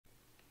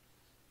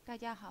大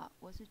家好，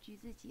我是橘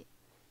子姐。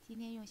今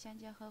天用香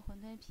蕉和馄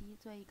饨皮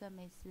做一个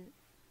美食。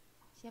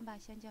先把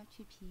香蕉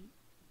去皮，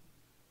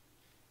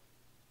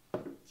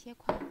切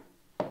块，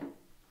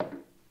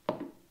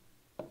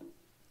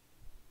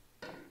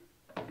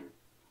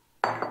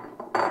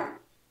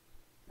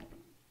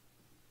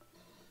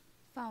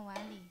放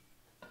碗里，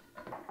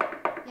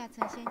压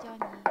成香蕉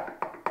泥。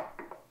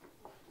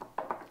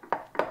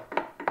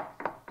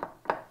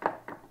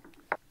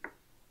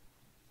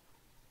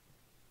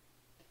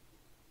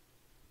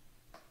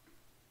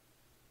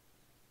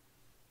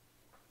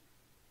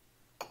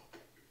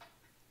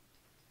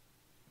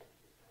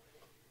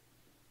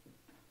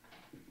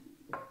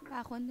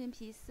把馄饨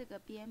皮4个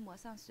边抹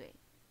上水，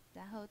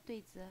然后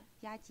对折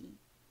压紧。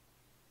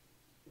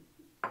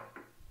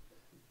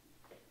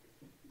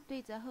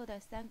对折后的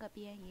3个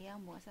边也要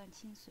抹上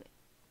清水，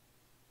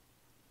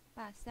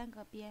把3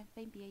个边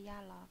分别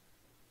压牢。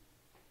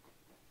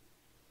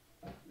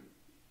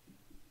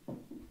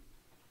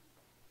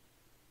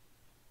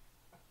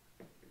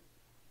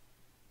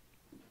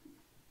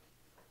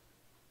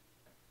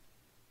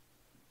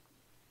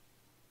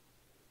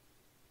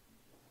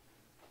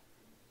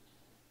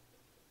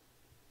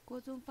锅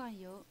中放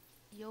油，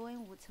油温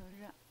5成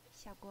热，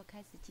下锅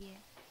开始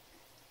煎。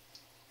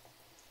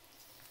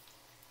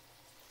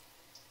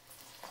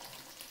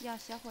要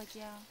小火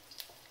椒，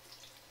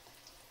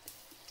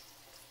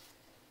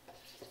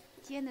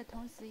煎的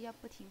同时要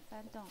不停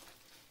翻动。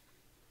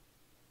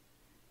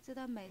这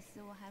道美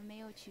食我还没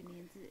有取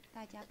名字，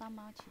大家帮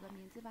忙取个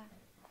名字吧。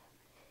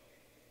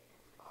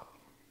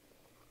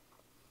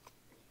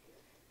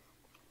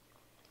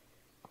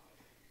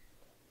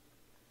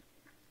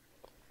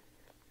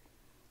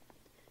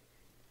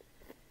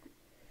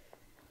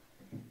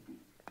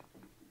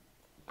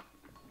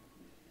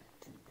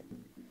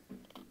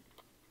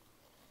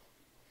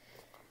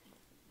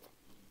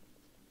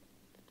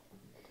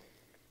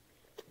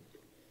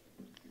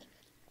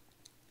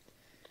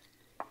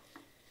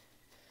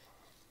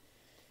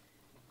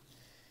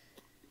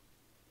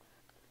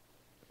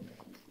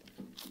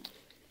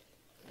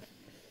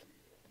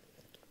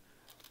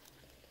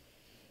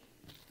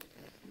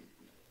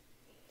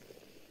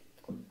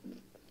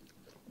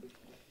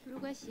如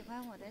果喜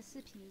欢我的视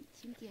频，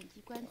请点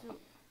击关注，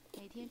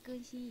每天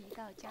更新1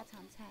道家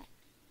常菜。